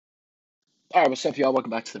All right, what's up, y'all? Welcome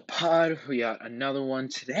back to the pod. We got another one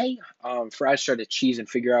today. Fries tried to cheese and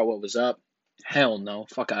figure out what was up. Hell no,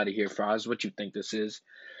 fuck out of here, Fries. What you think this is?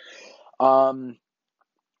 Um,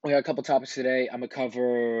 we got a couple topics today. I'm gonna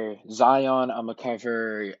cover Zion. I'm gonna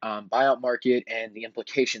cover buyout market and the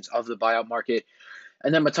implications of the buyout market,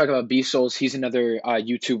 and then I'm gonna talk about B Souls. He's another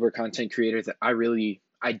YouTuber content creator that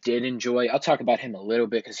I did enjoy. I'll talk about him a little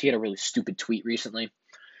bit because he had a really stupid tweet recently.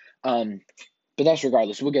 Um, but that's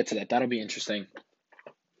regardless. We'll get to that. That'll be interesting.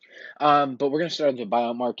 But we're going to start with the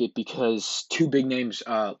buyout market because two big names,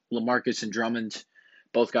 LaMarcus and Drummond,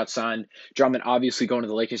 both got signed. Drummond obviously going to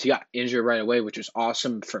the Lakers. He got injured right away, which was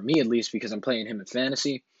awesome for me at least because I'm playing him in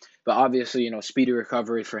fantasy. But obviously, speedy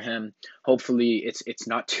recovery for him. Hopefully, it's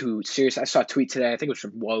not too serious. I saw a tweet today. I think it was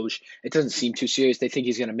from Woj. It doesn't seem too serious. They think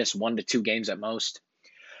he's going to miss 1 to 2 games at most.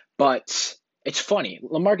 But it's funny.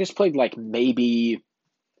 LaMarcus played like maybe,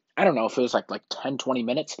 I don't know if it was like 10, 20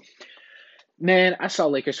 minutes. Man, I saw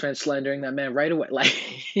Lakers fans slandering that man right away. Like,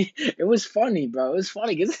 it was funny, bro. It was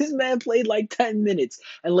funny because this man played like 10 minutes.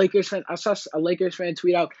 And I saw a Lakers fan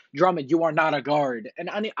tweet out, Drummond, you are not a guard. And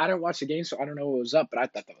I don't watch the game, so I don't know what was up, but I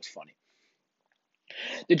thought that was funny.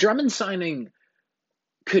 The Drummond signing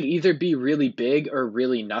could either be really big or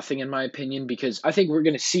really nothing, in my opinion, because I think we're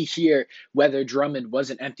going to see here whether Drummond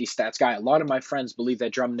was an empty stats guy. A lot of my friends believe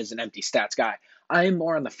that Drummond is an empty stats guy. I am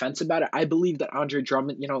more on the fence about it. I believe that Andre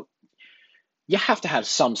Drummond, you have to have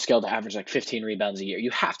some skill to average like 15 rebounds a year.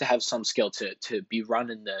 You have to have some skill to be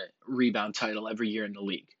running the rebound title every year in the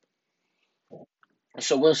league.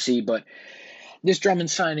 So we'll see, but this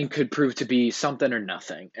Drummond signing could prove to be something or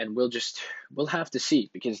nothing, and we'll have to see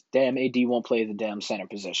because damn AD won't play the damn center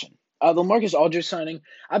position. The Marcus Aldridge signing,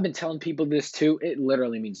 I've been telling people this too. It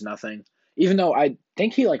literally means nothing. Even though I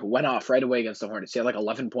think he like went off right away against the Hornets. He had like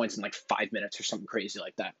 11 points in like 5 minutes or something crazy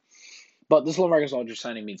like that. But this LaMarcus Aldridge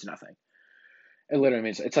signing means nothing. It literally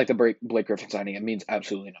means it's like the Blake Griffin signing. It means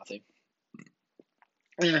absolutely nothing.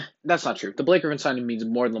 That's not true. The Blake Griffin signing means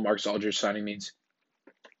more than LaMarcus Aldridge signing means.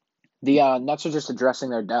 The Nets are just addressing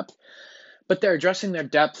their depth, but they're addressing their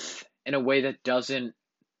depth in a way that doesn't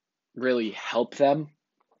really help them.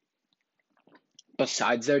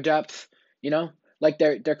 Besides their depth, like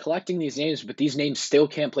they're collecting these names, but these names still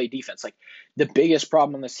can't play defense. Like the biggest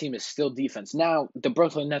problem on this team is still defense. Now the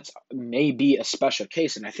Brooklyn Nets may be a special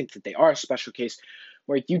case, and I think that they are a special case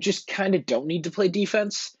where you just kind of don't need to play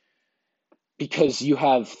defense because you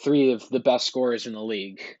have three of the best scorers in the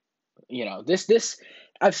league. This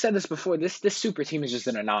I've said this before. This super team is just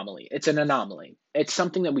an anomaly. It's an anomaly. It's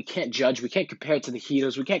something that we can't judge. We can't compare it to the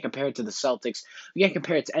Heaters. We can't compare it to the Celtics. We can't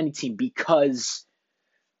compare it to any team because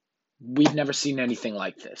we've never seen anything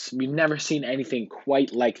like this. We've never seen anything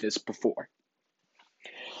quite like this before.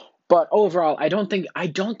 But overall, I don't think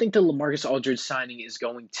the LaMarcus Aldridge signing is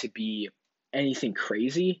going to be anything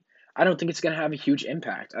crazy. I don't think it's going to have a huge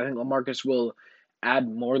impact. I think LaMarcus will add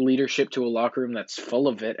more leadership to a locker room that's full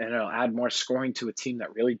of it, and it'll add more scoring to a team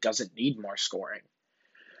that really doesn't need more scoring.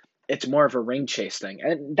 It's more of a ring chase thing.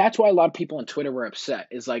 And that's why a lot of people on Twitter were upset.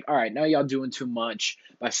 Is like, all right, now y'all doing too much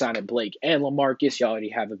by signing Blake and LaMarcus. Y'all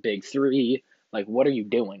already have a big three. Like, what are you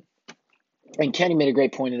doing? And Kenny made a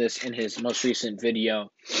great point of this in his most recent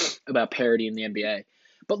video about parity in the NBA.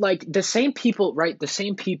 But like the same people, right? The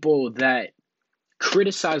same people that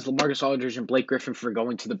criticize LaMarcus Aldridge and Blake Griffin for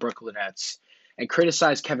going to the Brooklyn Nets and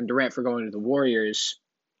criticize Kevin Durant for going to the Warriors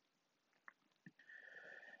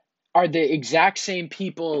are the exact same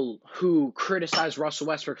people who criticize Russell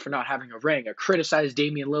Westbrook for not having a ring or criticize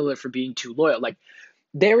Damian Lillard for being too loyal. Like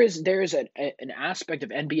there is an aspect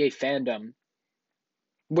of NBA fandom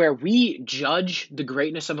where we judge the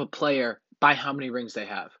greatness of a player by how many rings they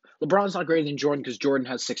have. LeBron's not greater than Jordan because Jordan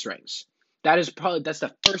has 6 rings. That's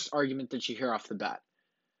the first argument that you hear off the bat.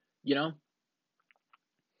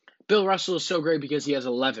 Bill Russell is so great because he has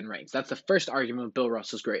 11 rings. That's the first argument of Bill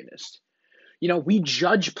Russell's greatness. We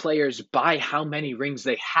judge players by how many rings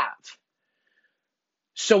they have.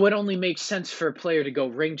 So it only makes sense for a player to go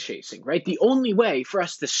ring chasing, right? The only way for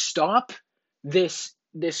us to stop this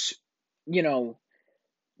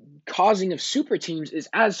causing of super teams is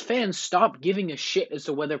as fans stop giving a shit as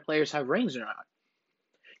to whether players have rings or not.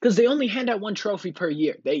 Because they only hand out 1 trophy per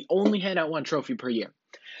year.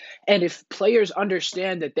 And if players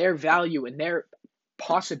understand that their value and their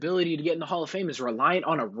possibility to get in the Hall of Fame is reliant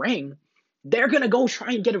on a ring, they're going to go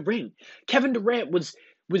try and get a ring. Kevin Durant was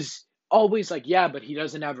always like, yeah, but he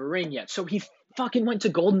doesn't have a ring yet. So he fucking went to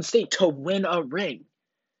Golden State to win a ring.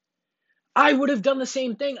 I would have done the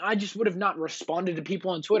same thing. I just would have not responded to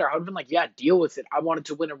people on Twitter. I would have been like, yeah, deal with it. I wanted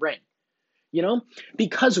to win a ring.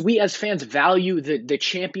 Because we as fans value the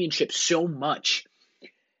championship so much,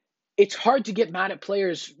 it's hard to get mad at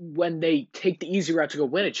players when they take the easy route to go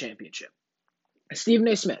win a championship. Stephen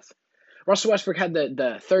A. Smith. Russell Westbrook had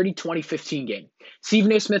the 30-20-15 game.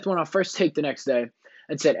 Stephen A. Smith went on first take the next day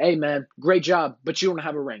and said, hey, man, great job, but you don't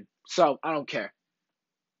have a ring. So I don't care.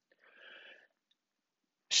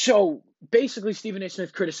 So basically, Stephen A.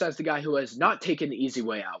 Smith criticized the guy who has not taken the easy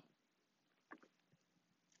way out.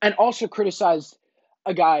 And also criticized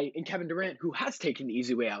a guy in Kevin Durant who has taken the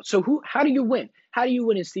easy way out. So how do you win? How do you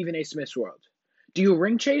win in Stephen A. Smith's world? Do you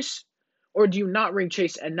ring chase? Or do you not ring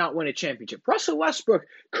chase and not win a championship? Russell Westbrook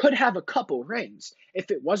could have a couple rings if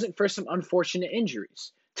it wasn't for some unfortunate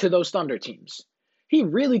injuries to those Thunder teams. He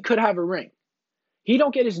really could have a ring. He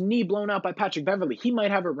don't get his knee blown out by Patrick Beverley. He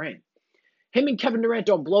might have a ring. Him and Kevin Durant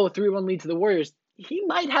don't blow a 3-1 lead to the Warriors. He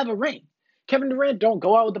might have a ring. Kevin Durant don't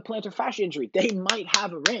go out with a plantar fascia injury. They might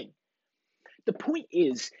have a ring. The point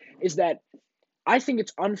is that I think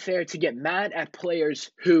it's unfair to get mad at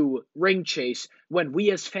players who ring chase when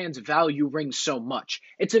we as fans value rings so much.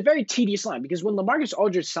 It's a very tedious line because when LaMarcus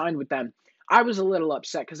Aldridge signed with them, I was a little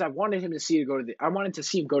upset because I wanted to see him go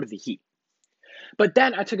to the Heat. But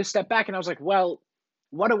then I took a step back and I was like, well,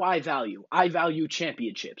 what do I value? I value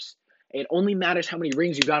championships. It only matters how many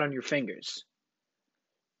rings you got on your fingers.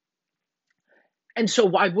 And so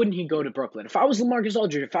why wouldn't he go to Brooklyn? If I was LaMarcus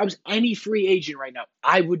Aldridge, if I was any free agent right now,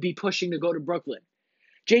 I would be pushing to go to Brooklyn.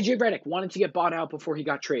 JJ Redick wanted to get bought out before he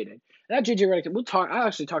got traded. And that JJ Redick, I'll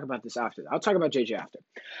actually talk about this after. I'll talk about JJ after.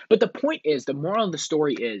 But the point is, the moral of the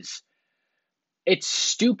story is, it's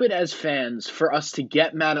stupid as fans for us to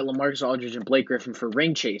get mad at LaMarcus Aldridge and Blake Griffin for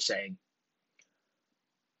ring chasing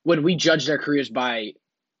when we judge their careers by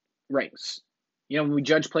rings. When we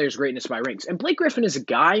judge players' greatness by rings. And Blake Griffin is a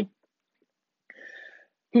guy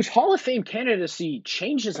whose Hall of Fame candidacy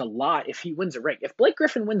changes a lot if he wins a ring. If Blake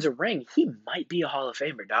Griffin wins a ring, he might be a Hall of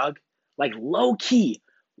Famer, dog. Like, low-key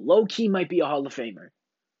might be a Hall of Famer.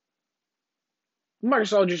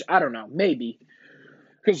 Marcus Aldridge, I don't know, maybe.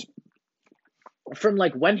 Because from,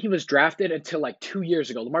 when he was drafted until, 2 years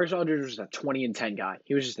ago, LaMarcus Aldridge was a 20-10 guy.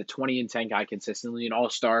 He was just a 20-10 guy consistently, an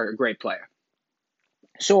all-star, a great player.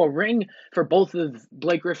 So a ring for both of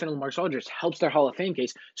Blake Griffin and LaMarcus Aldridge helps their Hall of Fame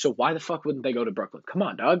case. So why the fuck wouldn't they go to Brooklyn? Come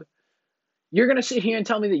on, dog. You're going to sit here and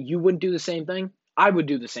tell me that you wouldn't do the same thing? I would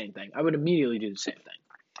do the same thing. I would immediately do the same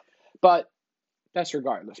thing. But that's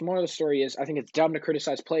regardless. More of the story is I think it's dumb to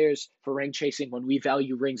criticize players for ring chasing when we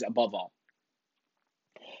value rings above all.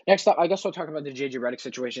 Next up, I guess I'll talk about the JJ Redick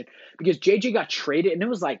situation because JJ got traded and it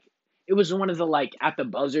was one of the at the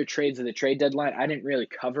buzzer trades of the trade deadline. I didn't really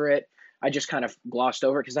cover it. I just kind of glossed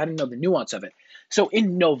over it because I didn't know the nuance of it. So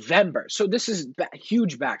in November, so this is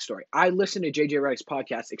huge backstory. I listen to JJ Redick's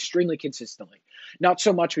podcast extremely consistently. Not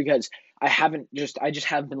so much because I just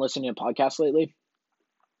haven't been listening to podcasts lately.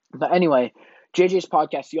 But anyway, JJ's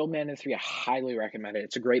podcast, The Old Man and the Three, I highly recommend it.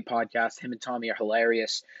 It's a great podcast. Him and Tommy are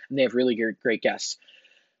hilarious, and they have really great guests.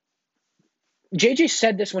 JJ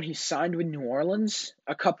said this when he signed with New Orleans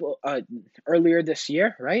earlier this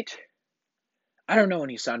year, right? I don't know when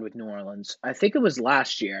he signed with New Orleans. I think it was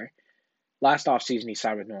last year. Last offseason he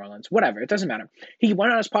signed with New Orleans. Whatever, it doesn't matter. He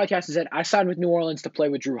went on his podcast and said, I signed with New Orleans to play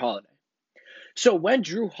with Drew Holiday. So when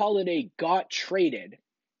Drew Holiday got traded,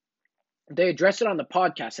 they addressed it on the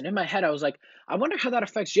podcast. And in my head, I was like, I wonder how that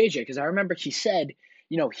affects JJ. Because I remember he said,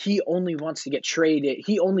 he only wants to get traded.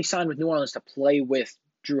 He only signed with New Orleans to play with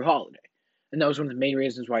Drew Holiday. And that was one of the main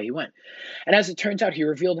reasons why he went. And as it turns out, he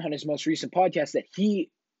revealed on his most recent podcast that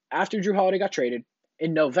after Drew Holiday got traded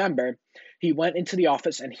in November, he went into the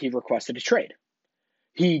office and he requested a trade.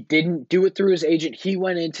 He didn't do it through his agent. He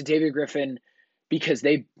went into David Griffin because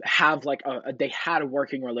they have they had a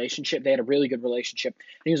working relationship. They had a really good relationship.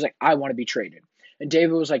 And he was like, I want to be traded. And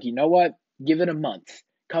David was like, you know what? Give it a month.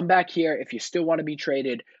 Come back here. If you still want to be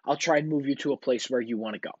traded, I'll try and move you to a place where you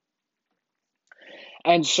want to go.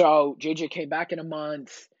 And so JJ came back in a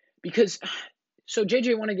month so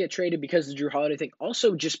JJ wanted to get traded because of the Drew Holiday thing.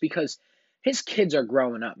 Also just because his kids are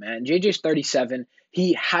growing up, man. JJ's 37.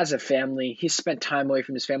 He has a family. He's spent time away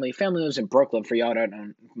from his family. His family lives in Brooklyn, for y'all don't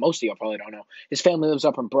know. Most of y'all probably don't know. His family lives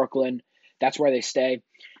up in Brooklyn. That's where they stay.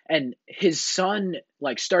 And his son,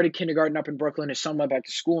 started kindergarten up in Brooklyn. His son went back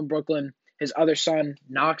to school in Brooklyn. His other son,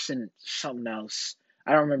 Knox, and something else.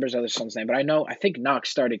 I don't remember his other son's name, but I think Knox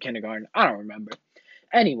started kindergarten. I don't remember.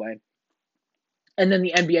 Anyway. And then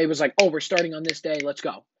the NBA was like, oh, we're starting on this day. Let's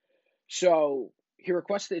go. So he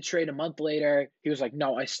requested a trade a month later. He was like,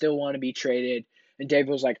 no, I still want to be traded. And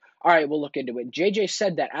David was like, all right, we'll look into it. And JJ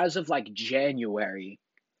said that as of January,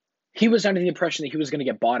 he was under the impression that he was going to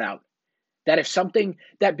get bought out. That if something,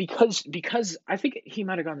 that because I think he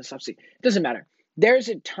might have gone to subsidy. It doesn't matter. There's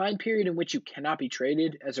a time period in which you cannot be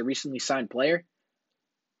traded as a recently signed player.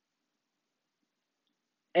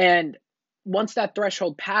 And once that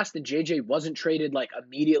threshold passed and JJ wasn't traded like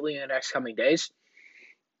immediately in the next coming days,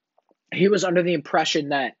 he was under the impression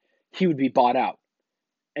that he would be bought out.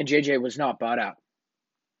 And JJ was not bought out.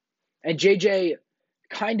 And JJ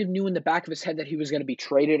kind of knew in the back of his head that he was going to be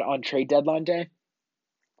traded on trade deadline day.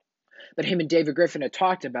 But him and David Griffin had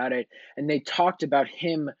talked about it, and they talked about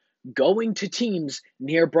him going to teams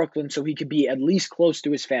near Brooklyn so he could be at least close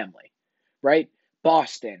to his family, right?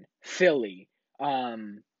 Boston, Philly,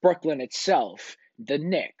 Brooklyn itself, the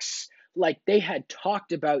Knicks. Like, they had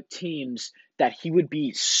talked about teams that he would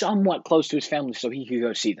be somewhat close to his family so he could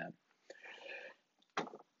go see them.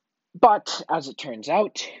 But as it turns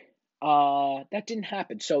out, that didn't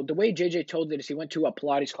happen. So the way JJ told it is he went to a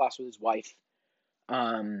Pilates class with his wife,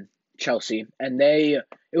 Chelsea, and it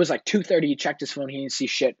was like 2:30. He checked his phone. He didn't see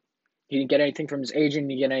shit. He didn't get anything from his agent.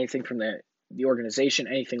 He didn't get anything from the organization,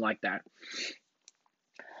 anything like that.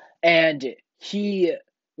 And he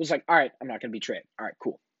was like, all right, I'm not going to be traded. All right,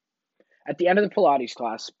 cool. At the end of the Pilates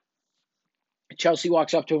class, Chelsea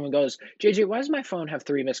walks up to him and goes, JJ, why does my phone have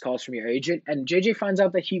 3 missed calls from your agent? And JJ finds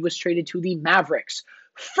out that he was traded to the Mavericks,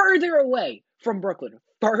 further away from Brooklyn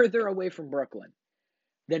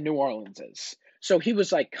than New Orleans is. So he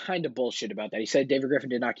was like kind of bullshit about that. He said David Griffin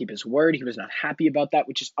did not keep his word. He was not happy about that,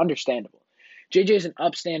 which is understandable. JJ is an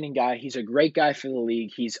upstanding guy. He's a great guy for the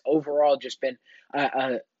league. He's overall just been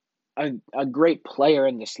a great player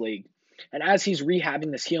in this league. And as he's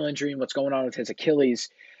rehabbing this heel injury and what's going on with his Achilles,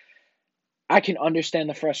 I can understand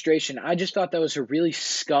the frustration. I just thought that was a really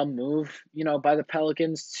scum move, by the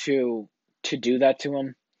Pelicans to do that to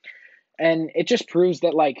him. And it just proves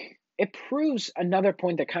that, it proves another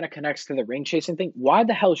point that kind of connects to the ring chasing thing. Why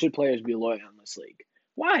the hell should players be loyal in this league?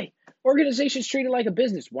 Why? Organizations treat it like a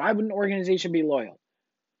business. Why would an organization be loyal?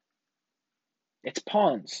 It's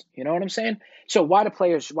pawns. You know what I'm saying? So why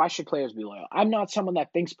should players be loyal? I'm not someone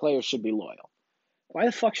that thinks players should be loyal. Why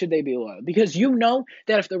the fuck should they be loyal? Because you know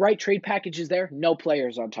that if the right trade package is there, no player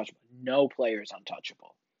is untouchable. No player is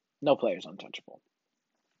untouchable. No player is untouchable.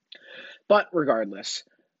 But regardless,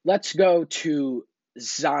 let's go to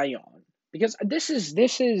Zion, because this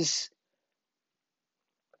is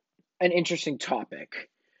an interesting topic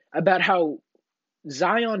about how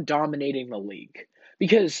Zion dominating the league.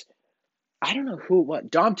 Because I don't know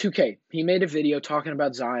Dom2K, he made a video talking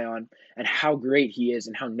about Zion and how great he is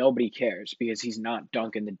and how nobody cares because he's not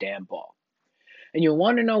dunking the damn ball. And you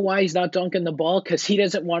want to know why he's not dunking the ball? Because he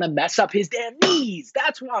doesn't want to mess up his damn knees.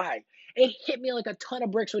 That's why. It hit me like a ton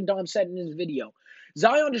of bricks when Dom said in his video.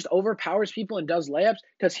 Zion just overpowers people and does layups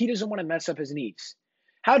because he doesn't want to mess up his knees.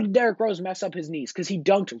 How did Derrick Rose mess up his knees? Because he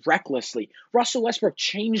dunked recklessly. Russell Westbrook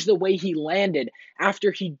changed the way he landed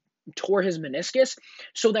after he tore his meniscus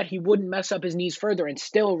so that he wouldn't mess up his knees further, and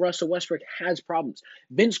still Russell Westbrook has problems.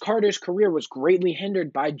 Vince Carter's career was greatly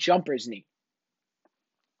hindered by jumper's knee.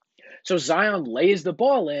 So Zion lays the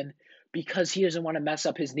ball in because he doesn't want to mess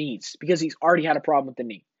up his knees, because he's already had a problem with the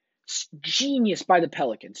knee. Genius by the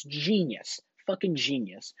Pelicans. Genius. Fucking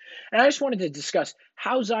genius. And I just wanted to discuss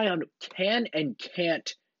how Zion can and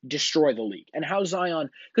can't destroy the league. And how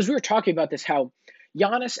Zion, because we were talking about this, how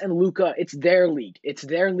Giannis and Luka, it's their league. It's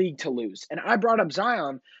their league to lose. And I brought up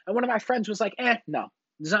Zion, and one of my friends was like, no,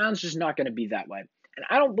 Zion's just not going to be that way. And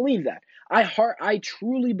I don't believe that. I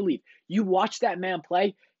truly believe you watch that man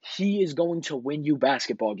play, he is going to win you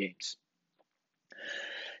basketball games.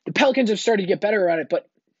 The Pelicans have started to get better at it, but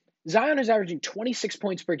Zion is averaging 26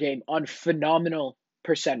 points per game on phenomenal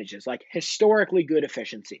percentages, like historically good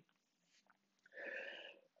efficiency.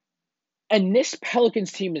 And this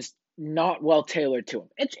Pelicans team is not well tailored to him.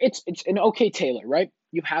 It's an okay tailor, right?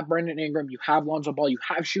 You have Brandon Ingram, you have Lonzo Ball, you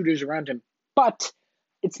have shooters around him, but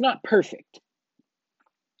it's not perfect.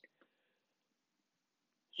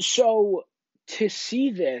 So to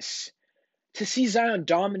see Zion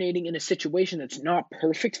dominating in a situation that's not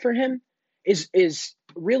perfect for him is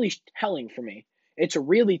really telling for me. It's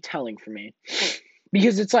really telling for me.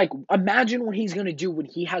 Because it's like, imagine what he's going to do when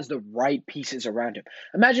he has the right pieces around him.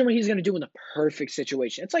 Imagine what he's going to do in the perfect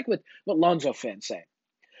situation. It's like what Lonzo fans say.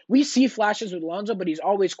 We see flashes with Lonzo, but he's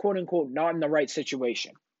always, quote unquote, not in the right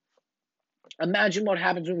situation. Imagine what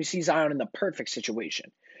happens when we see Zion in the perfect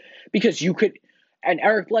situation. Because and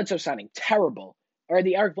Eric Bledsoe signing, terrible. Or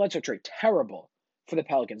the Eric Bledsoe trade, terrible for the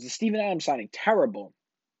Pelicans. The Steven Adams signing, terrible.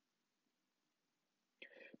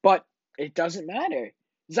 But it doesn't matter.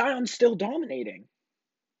 Zion's still dominating.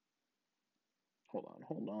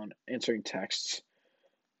 Hold on. Answering texts.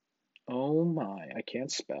 Oh my, I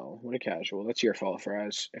can't spell. What a casual. That's your fault,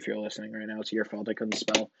 Fraz. If you're listening right now, it's your fault I couldn't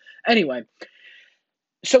spell. Anyway,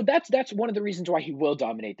 So that's one of the reasons why he will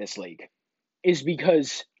dominate this league, is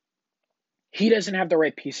because he doesn't have the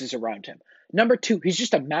right pieces around him. Number two, he's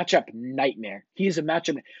just a matchup nightmare. He is a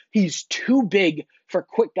matchup. He's too big for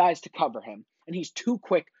quick guys to cover him, and he's too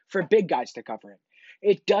quick for big guys to cover him.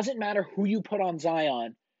 It doesn't matter who you put on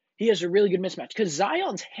Zion. He has a really good mismatch because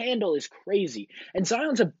Zion's handle is crazy, and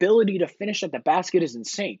Zion's ability to finish at the basket is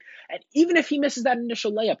insane. And even if he misses that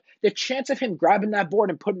initial layup, the chance of him grabbing that board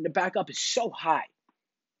and putting it back up is so high.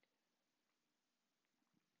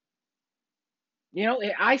 You know,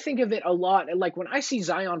 I think of it a lot. Like when I see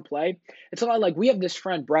Zion play, it's a lot like we have this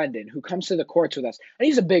friend, Brendan, who comes to the courts with us. And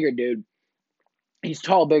he's a bigger dude. He's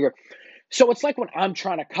tall, bigger. So it's like when I'm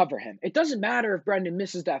trying to cover him. It doesn't matter if Brendan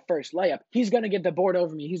misses that first layup. He's going to get the board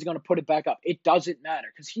over me. He's going to put it back up. It doesn't matter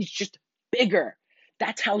because he's just bigger.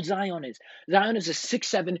 That's how Zion is. Zion is a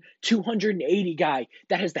 6'7", 280 guy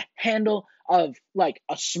that has the handle of like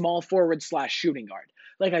a small forward slash shooting guard.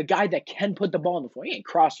 Like a guy that can put the ball on the floor. He ain't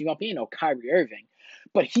crossing you up. He ain't no Kyrie Irving.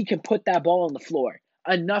 But he can put that ball on the floor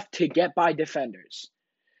enough to get by defenders.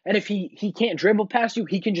 And if he can't dribble past you,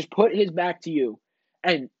 he can just put his back to you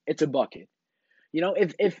and it's a bucket. You know,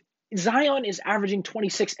 if Zion is averaging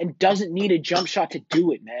 26 and doesn't need a jump shot to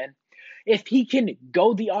do it, man. If he can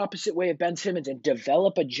go the opposite way of Ben Simmons and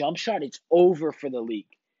develop a jump shot, it's over for the league.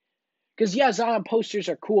 Because, yeah, Zion posters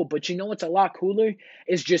are cool, but you know what's a lot cooler?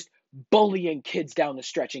 Is just bullying kids down the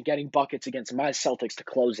stretch and getting buckets against my Celtics to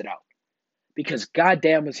close it out. Because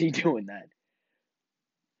goddamn was he doing that.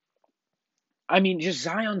 I mean, just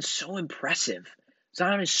Zion's so impressive.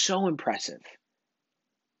 Zion is so impressive.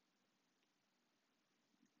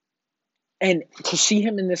 And to see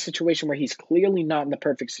him in this situation where he's clearly not in the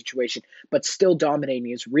perfect situation, but still dominating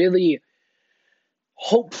is really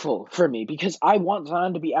hopeful for me because I want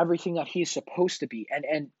Zion to be everything that he's supposed to be.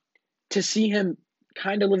 And to see him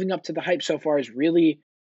kind of living up to the hype so far is really,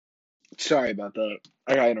 sorry about that.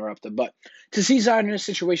 I got interrupted. But to see Zion in a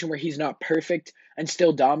situation where he's not perfect and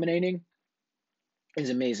still dominating is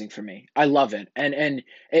amazing for me. I love it. And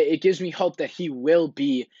it gives me hope that he will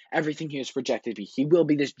be everything he was projected to be. He will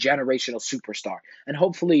be this generational superstar. And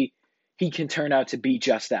hopefully he can turn out to be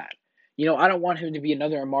just that. You know, I don't want him to be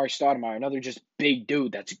another Amari Stoudemire, another just big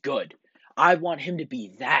dude that's good. I want him to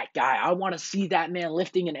be that guy. I want to see that man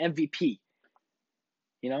lifting an MVP.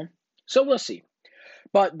 You know? So we'll see.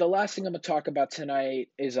 But the last thing I'm going to talk about tonight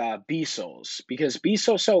is B-Souls. Because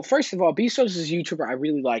B-Souls, so first of all, B-Souls is a YouTuber I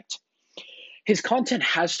really liked. His content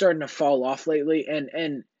has started to fall off lately,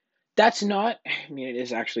 and that's not, I mean, it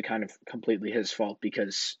is actually kind of completely his fault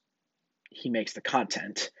because he makes the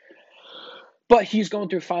content. But he's going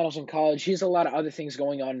through finals in college. He has a lot of other things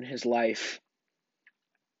going on in his life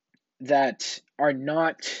that are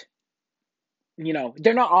not, you know,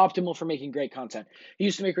 they're not optimal for making great content. He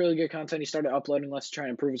used to make really good content. He started uploading less to try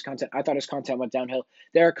and improve his content. I thought his content went downhill.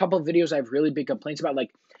 There are a couple of videos I have really big complaints about.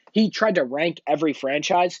 Like, he tried to rank every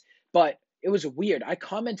franchise, but it was weird. I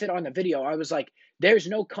commented on the video. I was like, there's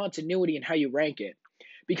no continuity in how you rank it.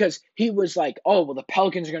 Because he was like, oh, well, the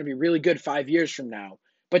Pelicans are going to be really good 5 years from now,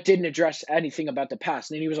 but didn't address anything about the past.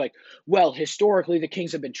 And then he was like, well, historically, the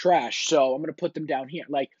Kings have been trash, so I'm going to put them down here.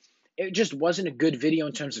 Like, it just wasn't a good video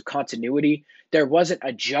in terms of continuity. There wasn't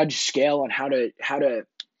a judge scale on how to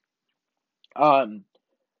um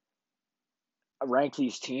rank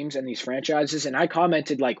these teams and these franchises. And I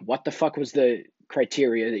commented like, what the fuck was the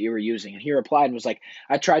criteria that you were using? And he replied and was like,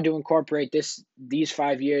 I tried to incorporate these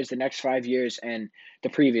 5 years, the next 5 years, and the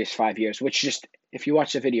previous 5 years, which just, if you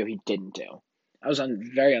watch the video, he didn't do. I was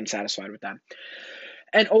very unsatisfied with that.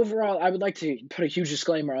 And overall, I would like to put a huge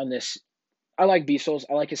disclaimer on this. I like B-Souls.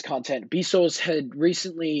 I like his content. B-Souls had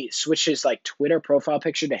recently switched his like Twitter profile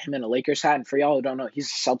picture to him in a Lakers hat. And for y'all who don't know, he's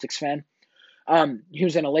a Celtics fan. He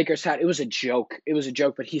was in a Lakers hat. It was a joke. It was a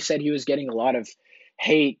joke, but he said he was getting a lot of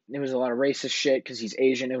hate. It was a lot of racist shit because he's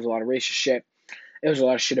Asian. It was a lot of racist shit. It was a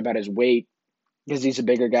lot of shit about his weight because he's a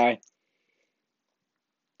bigger guy.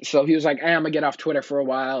 So he was like, hey, I'm going to get off Twitter for a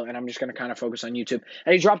while, and I'm just going to kind of focus on YouTube.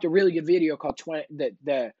 And he dropped a really good video called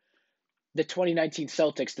the 2019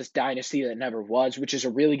 Celtics, this dynasty that never was, which is a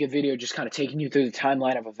really good video just kind of taking you through the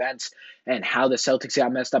timeline of events and how the Celtics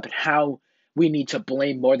got messed up and how we need to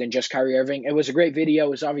blame more than just Kyrie Irving. It was a great video.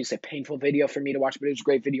 It was obviously a painful video for me to watch, but it was a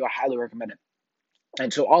great video. I highly recommend it.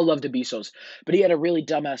 And so all love to Bezos. But he had a really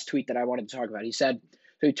dumbass tweet that I wanted to talk about. He said,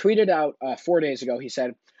 so he tweeted out 4 days ago, he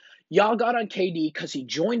said, y'all got on KD because he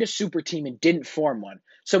joined a super team and didn't form one.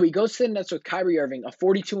 So he goes to the Nets with Kyrie Irving, a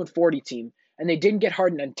 42-40 team, and they didn't get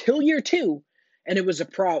Harden until year 2, and it was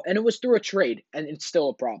and it was through a trade, and it's still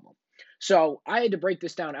a problem. So I had to break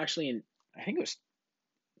this down actually in, I think it was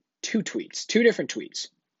two different tweets.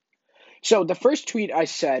 So the first tweet I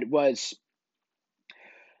said was,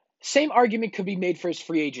 same argument could be made for his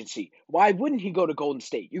free agency. Why wouldn't he go to Golden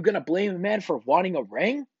State? You're going to blame a man for wanting a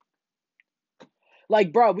ring?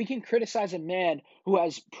 Like, bro, we can criticize a man who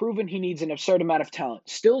has proven he needs an absurd amount of talent.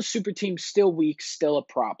 Still a super team, still weak, still a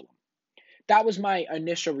problem. That was my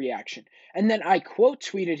initial reaction. And then I quote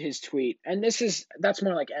tweeted his tweet, and that's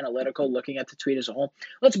more like analytical, looking at the tweet as a whole.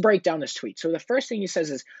 Let's break down this tweet. So the first thing he says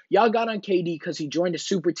is, y'all got on KD because he joined a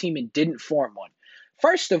super team and didn't form one.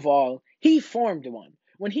 First of all, he formed one.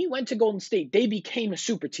 When he went to Golden State, they became a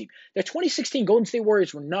super team. The 2016 Golden State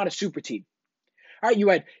Warriors were not a super team. All right, you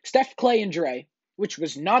had Steph, Clay, and Dre, which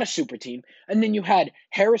was not a super team, and then you had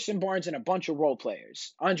Harrison Barnes and a bunch of role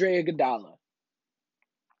players, Andre Iguodala.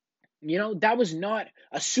 You know, that was not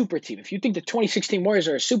a super team. If you think the 2016 Warriors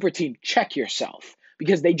are a super team, check yourself,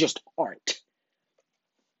 because they just aren't.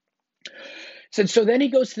 So then he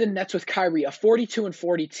goes to the Nets with Kyrie, a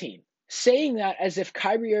 42-40 team, saying that as if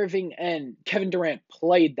Kyrie Irving and Kevin Durant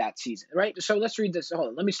played that season, right? So let's read this. Hold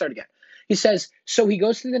on, let me start again. He says, so he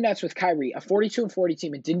goes to the Nets with Kyrie, a 42-40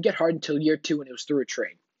 team, and didn't get hard until year 2, and it was through a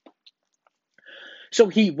trade. So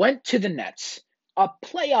he went to the Nets, a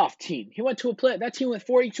playoff team. He went to that team went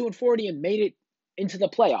 42-40 and made it into the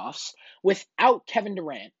playoffs without Kevin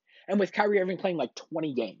Durant and with Kyrie Irving playing like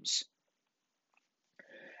 20 games.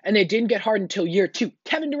 And they didn't get hard until year 2.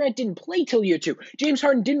 Kevin Durant didn't play till year 2. James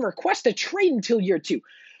Harden didn't request a trade until year 2.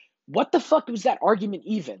 What the fuck was that argument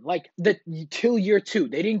even? Like, till year 2.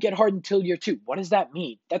 They didn't get hard until year 2. What does that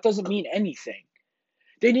mean? That doesn't mean anything.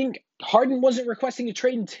 Harden wasn't requesting a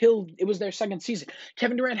trade until it was their second season.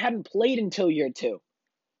 Kevin Durant hadn't played until year 2.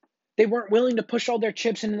 They weren't willing to push all their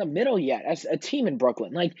chips in the middle yet as a team in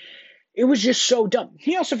Brooklyn. Like, it was just so dumb.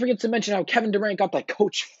 He also forgets to mention how Kevin Durant got the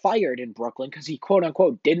coach fired in Brooklyn because he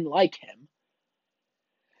quote-unquote didn't like him.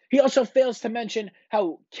 He also fails to mention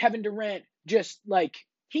how Kevin Durant just, like,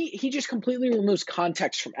 he just completely removes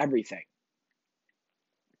context from everything.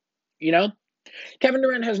 You know? Kevin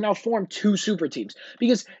Durant has now formed 2 super teams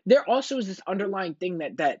because there also is this underlying thing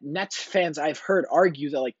that Nets fans I've heard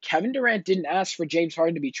argue that, like, Kevin Durant didn't ask for James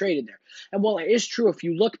Harden to be traded there. And while it is true, if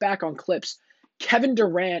you look back on clips, Kevin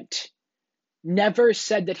Durant never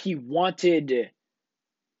said that he wanted,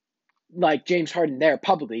 like, James Harden there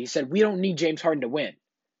publicly. He said, we don't need James Harden to win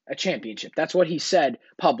a championship. That's what he said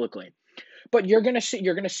publicly. But you're gonna sit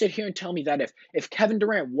here and tell me that if Kevin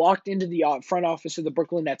Durant walked into the front office of the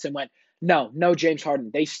Brooklyn Nets and went, no James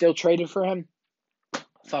Harden, they still traded for him?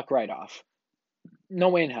 Fuck right off. No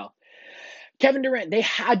way in hell. Kevin Durant, they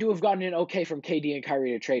had to have gotten an okay from KD and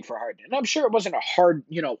Kyrie to trade for Harden. And I'm sure it wasn't a hard,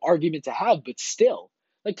 argument to have, but still.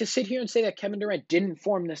 Like, to sit here and say that Kevin Durant didn't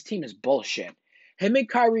form this team is bullshit. Him and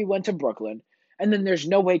Kyrie went to Brooklyn, and then there's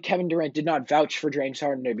no way Kevin Durant did not vouch for James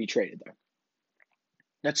Harden to be traded there.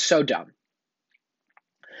 That's so dumb.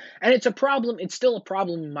 And it's a problem. It's still a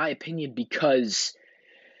problem, in my opinion, because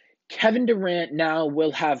Kevin Durant now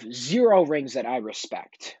will have 0 rings that I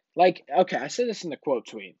respect. Like, okay, I said this in the quote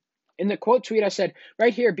tweet. In the quote tweet, I said,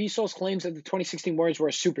 right here, B-Souls claims that the 2016 Warriors were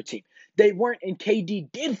a super team. They weren't, and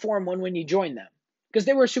KD did form one when he joined them. Because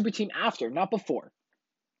they were a super team after, not before.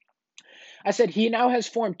 I said, he now has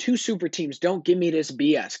formed 2 super teams. Don't give me this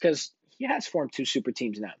BS, because he has formed 2 super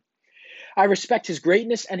teams now. I respect his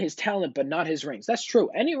greatness and his talent, but not his rings. That's true.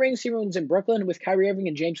 Any rings he wins in Brooklyn with Kyrie Irving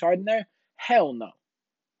and James Harden there? Hell no.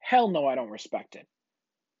 Hell no, I don't respect it.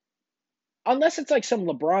 Unless it's like some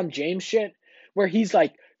LeBron James shit where he's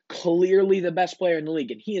like clearly the best player in the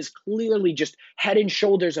league and he is clearly just head and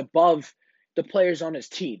shoulders above the players on his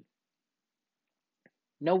team.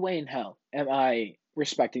 No way in hell am I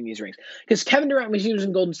respecting these rings. Because Kevin Durant, when he was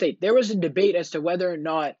in Golden State, there was a debate as to whether or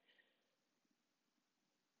not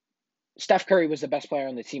Steph Curry was the best player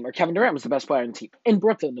on the team, or Kevin Durant was the best player on the team. In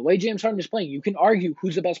Brooklyn, the way James Harden is playing, you can argue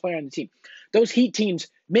who's the best player on the team. Those Heat teams,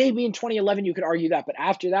 maybe in 2011 you could argue that, but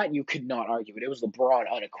after that you could not argue it. It was LeBron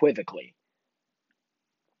unequivocally.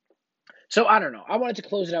 So I don't know. I wanted to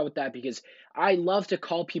close it out with that because I love to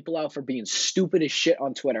call people out for being stupid as shit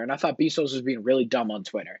on Twitter, and I thought Bezos was being really dumb on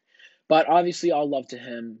Twitter. But obviously all love to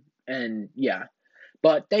him, and yeah.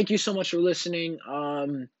 But thank you so much for listening.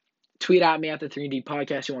 Tweet at me at the 3D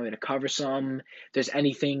podcast. You want me to cover some? If there's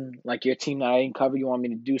anything like your team that I didn't cover, you want me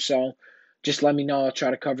to do so, just let me know. I'll try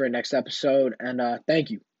to cover it next episode. And thank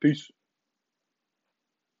you. Peace.